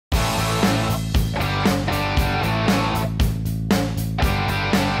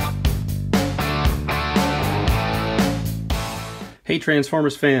Hey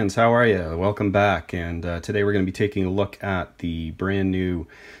Transformers fans, how are you? Welcome back, and today we're going to be taking a look at the brand new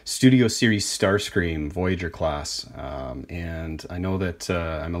Studio Series Starscream Voyager-class. And I know that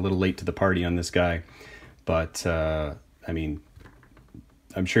I'm a little late to the party on this guy, but I mean,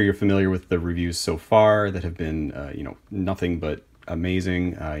 I'm sure you're familiar with the reviews so far that have been, nothing but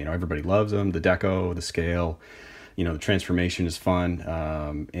amazing. Everybody loves them. The deco, the scale, the transformation is fun,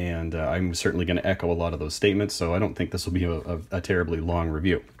 and I'm certainly going to echo a lot of those statements, so I don't think this will be a terribly long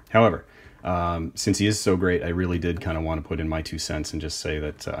review. However, since he is so great, I really did kind of want to put in my 2 cents and just say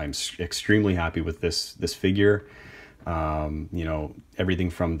that I'm extremely happy with this figure. Everything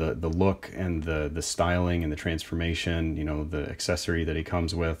from the look and the styling and the transformation, the accessory that he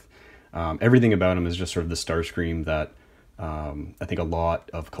comes with, everything about him is just sort of the Starscream that I think a lot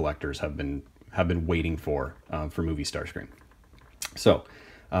of collectors have been waiting for movie Starscream. So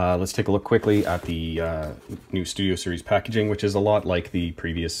let's take a look quickly at the new Studio Series packaging, which is a lot like the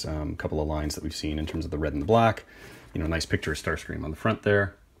previous couple of lines that we've seen in terms of the red and the black. Nice picture of Starscream on the front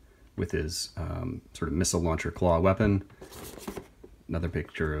there with his sort of missile launcher claw weapon. Another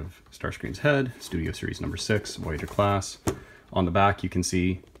picture of Starscream's head, Studio Series number 6, Voyager-class. On the back you can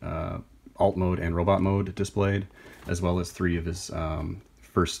see alt mode and robot mode displayed, as well as 3 of his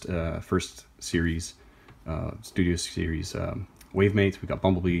first series, Studio Series wave mates. We got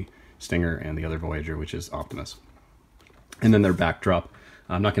Bumblebee, Stinger, and the other Voyager, which is Optimus. And then their backdrop.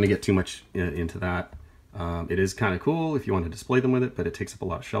 I'm not going to get too much into that. It is kind of cool if you want to display them with it, but it takes up a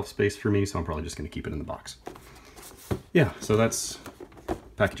lot of shelf space for me, so I'm probably just going to keep it in the box. Yeah, so that's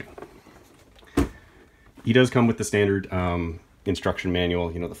packaging. He does come with the standard instruction manual,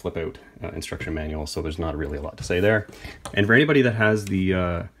 the flip out instruction manual, so there's not really a lot to say there. And for anybody that has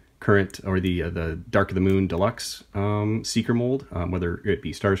the current or the Dark of the Moon Deluxe Seeker mold, whether it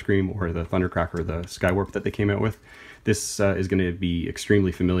be Starscream or the Thundercracker or the Skywarp that they came out with, this is going to be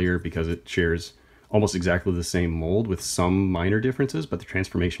extremely familiar because it shares almost exactly the same mold with some minor differences, but the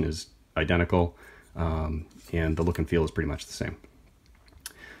transformation is identical, and the look and feel is pretty much the same.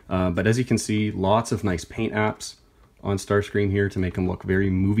 But as you can see, lots of nice paint apps on Starscream here to make him look very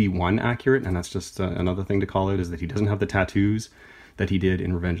movie 1 accurate, and that's just another thing to call out, is that he doesn't have the tattoos that he did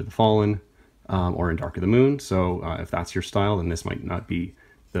in Revenge of the Fallen or in Dark of the Moon. So if that's your style, then this might not be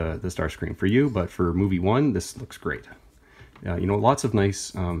the Starscream for you, but for movie 1, this looks great. Lots of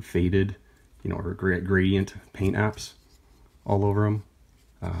nice faded, or gradient paint apps all over him.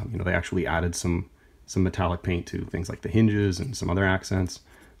 They actually added some metallic paint to things like the hinges and some other accents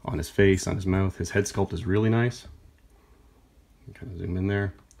on his face, on his mouth. His head sculpt is really nice. Kind of zoom in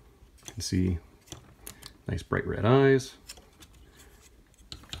there. You can see nice bright red eyes.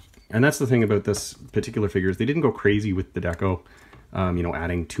 And that's the thing about this particular figure, is they didn't go crazy with the deco,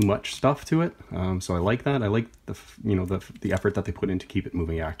 adding too much stuff to it. So I like that. I like the effort that they put in to keep it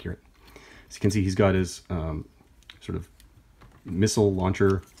moving accurate. As you can see, he's got his sort of missile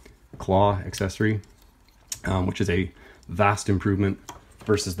launcher claw accessory, which is a vast improvement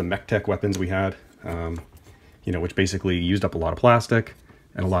versus the MechTech weapons we had, which basically used up a lot of plastic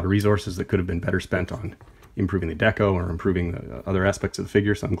and a lot of resources that could have been better spent on improving the deco or improving the other aspects of the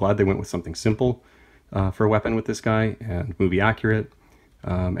figure. So I'm glad they went with something simple for a weapon with this guy and movie accurate.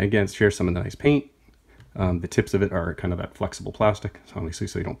 Again, share some of the nice paint. The tips of it are kind of that flexible plastic, so obviously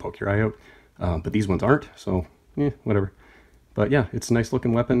so you don't poke your eye out. But these ones aren't, so whatever. But yeah, it's a nice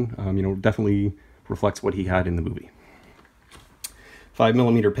looking weapon. Definitely reflects what he had in the movie.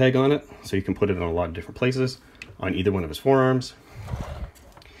 5mm peg on it, so you can put it in a lot of different places on either one of his forearms.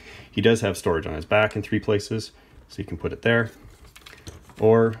 He does have storage on his back in 3 places, so you can put it there.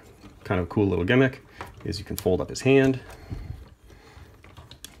 Or, kind of a cool little gimmick, is you can fold up his hand.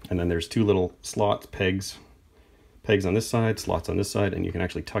 And then there's 2 little slots, pegs on this side, slots on this side, and you can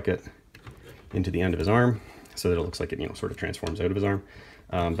actually tuck it into the end of his arm so that it looks like it sort of transforms out of his arm.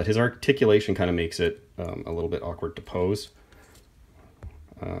 But his articulation kind of makes it a little bit awkward to pose,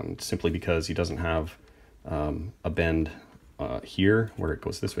 simply because he doesn't have a bend here where it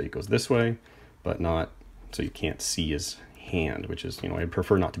goes this way. It goes this way, but not so you can't see his hand, which is, I'd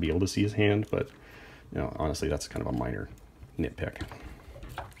prefer not to be able to see his hand, but honestly, that's kind of a minor nitpick.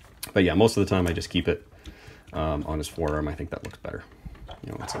 But yeah, most of the time I just keep it on his forearm. I think that looks better.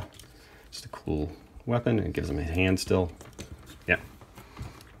 It's just a cool weapon, and it gives him his hand still. Yeah.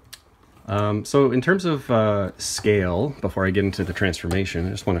 So in terms of scale, before I get into the transformation, I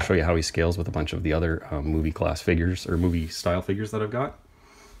just want to show you how he scales with a bunch of the other movie class figures, or movie style figures that I've got.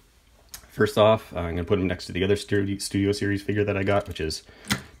 First off, I'm going to put him next to the other Studio Series figure that I got, which is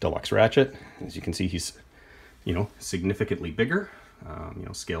Deluxe Ratchet. As you can see, he's, significantly bigger,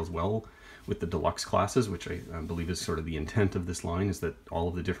 scales well with the deluxe classes, which I believe is sort of the intent of this line, is that all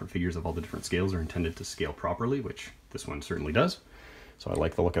of the different figures of all the different scales are intended to scale properly, which this one certainly does. So I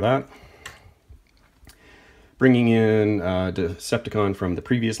like the look of that. Bringing in Decepticon from the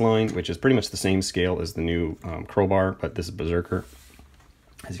previous line, which is pretty much the same scale as the new Crowbar, but this is Berserker.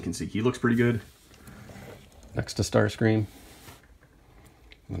 As you can see, he looks pretty good next to Starscream.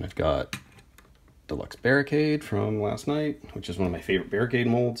 And then I've got Deluxe Barricade from last night, which is one of my favorite Barricade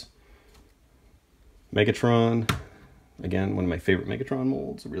molds. Megatron, again, one of my favorite Megatron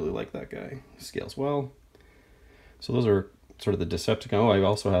molds. I really like that guy. He scales well. So those are sort of the Decepticon. Oh, I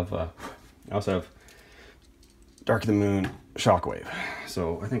also have Dark of the Moon Shockwave.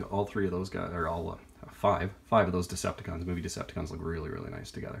 So I think all three of those guys, or all five of those Decepticons, movie Decepticons, look really, really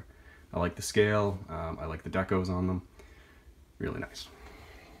nice together. I like the scale. I like the decos on them. Really nice.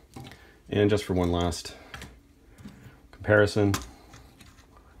 And just for one last comparison,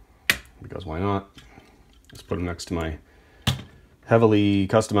 because why not? Let's put them next to my heavily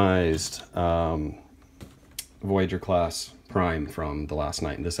customized Voyager-class Prime from the last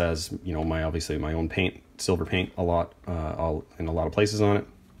night. And this has, you know, obviously my own paint, silver paint, in a lot of places on it,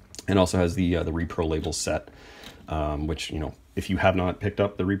 and also has the Repro label set, which, you know, if you have not picked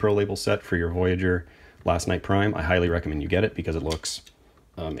up the Repro label set for your Voyager Last Night Prime, I highly recommend you get it because it looks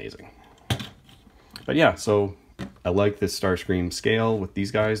amazing. But yeah, so I like this Starscream scale with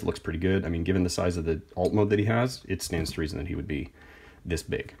these guys. It looks pretty good. I mean, given the size of the alt mode that he has, it stands to reason that he would be this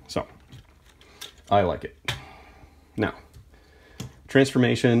big. So I like it. Now,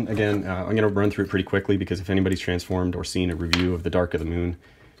 transformation, again, I'm going to run through it pretty quickly because if anybody's transformed or seen a review of the Dark of the Moon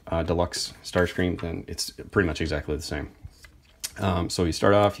Deluxe Starscream, then it's pretty much exactly the same. So you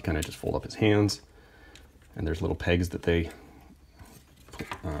start off, you kind of just fold up his hands, and there's little pegs that they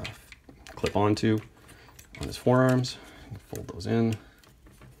clip onto on his forearms. Fold those in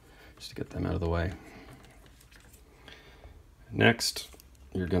just to get them out of the way. Next,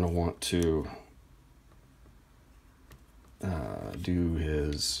 you're going to want to do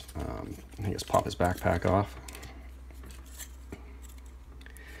his, I guess, pop his backpack off.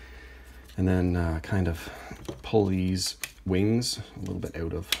 And then kind of pull these wings a little bit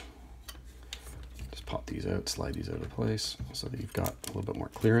out of, just pop these out, slide these out of place so that you've got a little bit more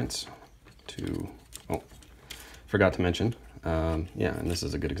clearance to, oh, forgot to mention, yeah, and this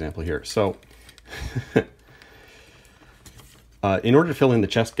is a good example here. So in order to fill in the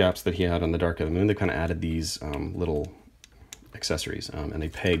chest gaps that he had on the Dark of the Moon, they kind of added these little accessories, and they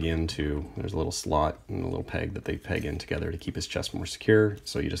peg into, there's a little slot and a little peg that they peg in together to keep his chest more secure.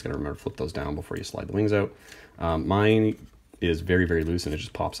 So you just got to remember to flip those down before you slide the wings out. Mine is very, very loose and it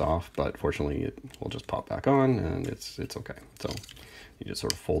just pops off, but fortunately it will just pop back on and it's okay. So you just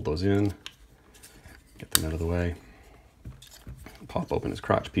sort of fold those in, get them out of the way, pop open his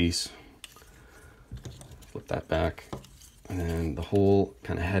crotch piece, flip that back, and then the whole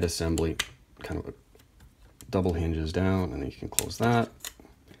kind of head assembly kind of double hinges down, and then you can close that,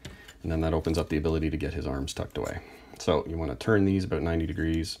 and then that opens up the ability to get his arms tucked away. So you want to turn these about 90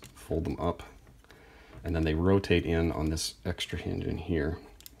 degrees, fold them up, and then they rotate in on this extra hinge in here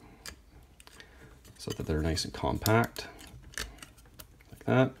so that they're nice and compact, like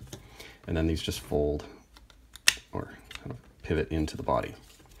that. And then these just fold or kind of pivot into the body.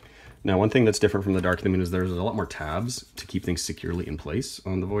 Now, one thing that's different from the Dark of the Moon is there's a lot more tabs to keep things securely in place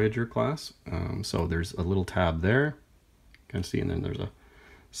on the Voyager class. So there's a little tab there, you can see, and then there's a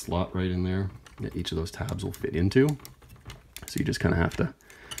slot right in there that each of those tabs will fit into. So you just kind of have to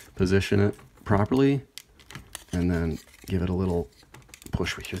position it properly and then give it a little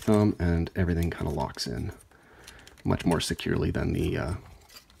push with your thumb, and everything kind of locks in much more securely than the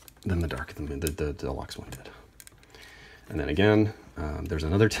Dark of the Moon, the deluxe one did. And then again, there's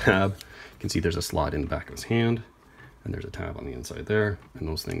another tab. You can see there's a slot in the back of his hand, and there's a tab on the inside there, and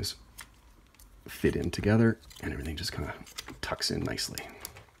those things fit in together, and everything just kind of tucks in nicely.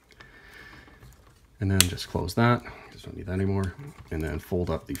 And then just close that, just don't need that anymore, and then fold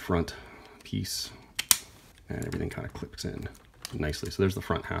up the front piece, and everything kind of clips in nicely. So there's the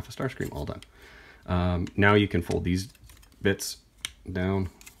front half of Starscream all done. Now you can fold these bits down,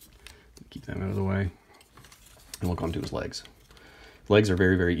 keep them out of the way, and we'll come to his legs. Legs are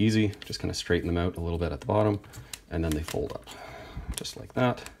very, very easy. Just kind of straighten them out a little bit at the bottom, and then they fold up, just like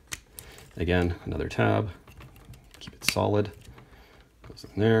that. Again, another tab, keep it solid, goes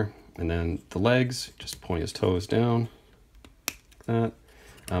in there. And then the legs, just point his toes down, like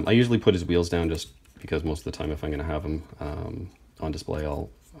that. I usually put his wheels down just because most of the time if I'm gonna have him on display, I'll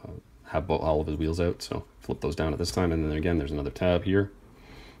have all of his wheels out. So flip those down at this time, and then again, there's another tab here,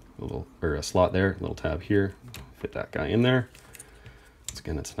 a slot there, little tab here, fit that guy in there. Once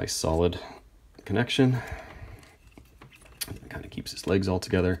again, it's a nice solid connection. It kind of keeps its legs all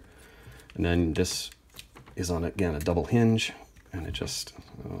together. And then this is on, again, a double hinge, and it just,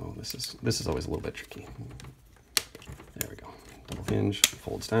 oh, this is always a little bit tricky. There we go. Double hinge,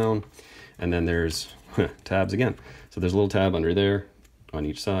 folds down, and then there's tabs again. So there's a little tab under there on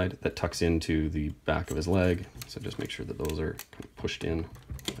each side that tucks into the back of his leg. So just make sure that those are kind of pushed in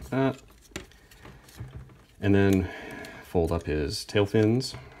like that. And then fold up his tail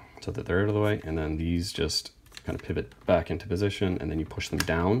fins so that they're out of the way. And then these just kind of pivot back into position, and then you push them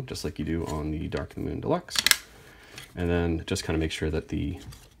down just like you do on the Dark of the Moon Deluxe. And then just kind of make sure that the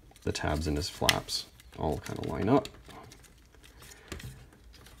tabs in his flaps all kind of line up.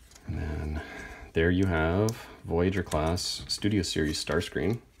 And then there you have Voyager-class Studio Series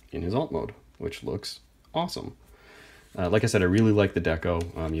Starscream in his alt mode, which looks awesome. Like I said, I really like the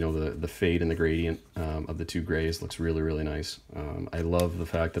deco. You know, the fade and the gradient of the two grays looks really, really nice. I love the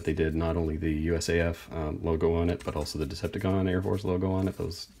fact that they did not only the USAF logo on it, but also the Decepticon Air Force logo on it.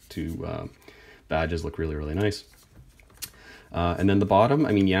 Those two badges look really, really nice. And then the bottom,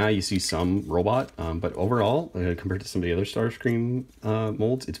 I mean, yeah, you see some robot, but overall, compared to some of the other Starscream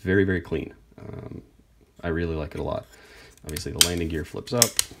molds, it's very, very clean. I really like it a lot. Obviously, the landing gear flips up,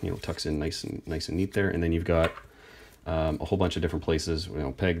 you know, tucks in nice and neat there, and then you've got a whole bunch of different places, you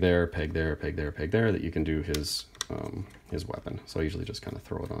know, peg there, peg there, peg there, peg there, that you can do his weapon. So I usually just kind of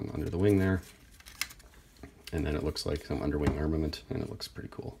throw it on under the wing there, and then it looks like some underwing armament, and it looks pretty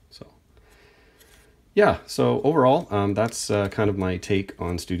cool. So yeah, so overall, that's kind of my take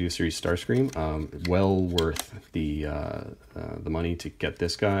on Studio Series Starscream. Well worth the money to get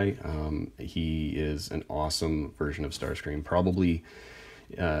this guy. He is an awesome version of Starscream, probably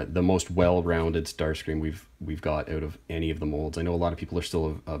the most well-rounded Starscream we've got out of any of the molds. I know a lot of people are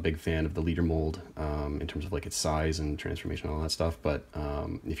still a big fan of the leader mold in terms of like its size and transformation and all that stuff, but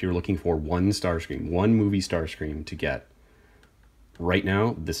if you're looking for one Starscream, one movie Starscream to get right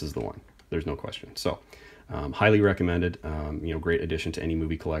now, this is the one. There's no question. So highly recommended. You know, great addition to any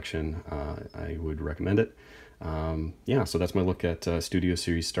movie collection. I would recommend it. Yeah, so that's my look at Studio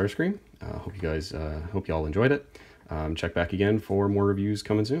Series Starscream. Hope you all enjoyed it. Check back again for more reviews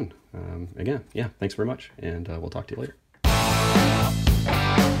coming soon. Again, yeah, thanks very much, and we'll talk to you later.